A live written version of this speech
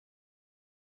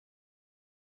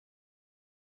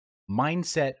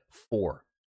Mindset 4.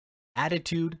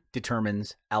 Attitude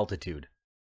determines altitude.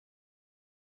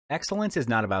 Excellence is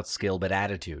not about skill, but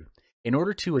attitude. In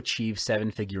order to achieve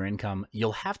seven-figure income,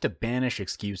 you'll have to banish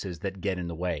excuses that get in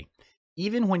the way.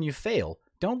 Even when you fail,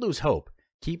 don't lose hope.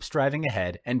 Keep striving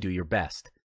ahead and do your best.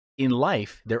 In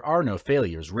life, there are no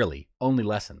failures, really, only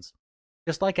lessons.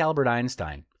 Just like Albert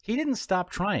Einstein, he didn't stop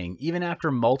trying even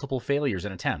after multiple failures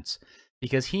and attempts,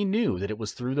 because he knew that it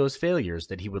was through those failures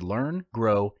that he would learn,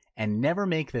 grow, and never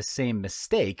make the same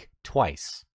mistake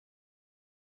twice.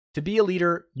 To be a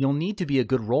leader, you'll need to be a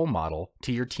good role model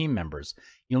to your team members.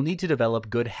 You'll need to develop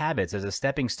good habits as a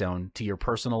stepping stone to your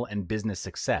personal and business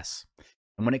success.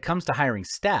 And when it comes to hiring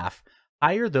staff,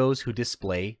 hire those who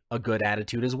display a good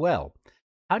attitude as well.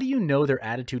 How do you know their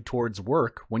attitude towards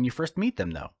work when you first meet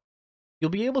them, though? You'll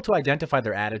be able to identify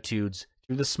their attitudes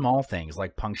through the small things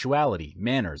like punctuality,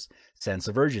 manners, sense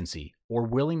of urgency, or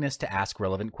willingness to ask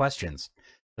relevant questions.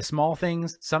 The small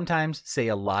things sometimes say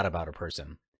a lot about a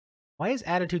person. Why is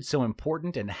attitude so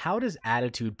important, and how does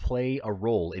attitude play a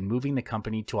role in moving the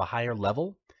company to a higher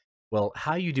level? Well,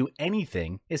 how you do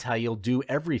anything is how you'll do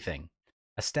everything.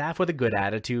 A staff with a good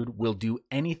attitude will do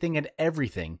anything and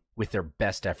everything with their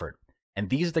best effort. And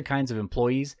these are the kinds of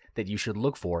employees that you should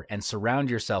look for and surround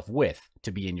yourself with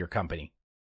to be in your company.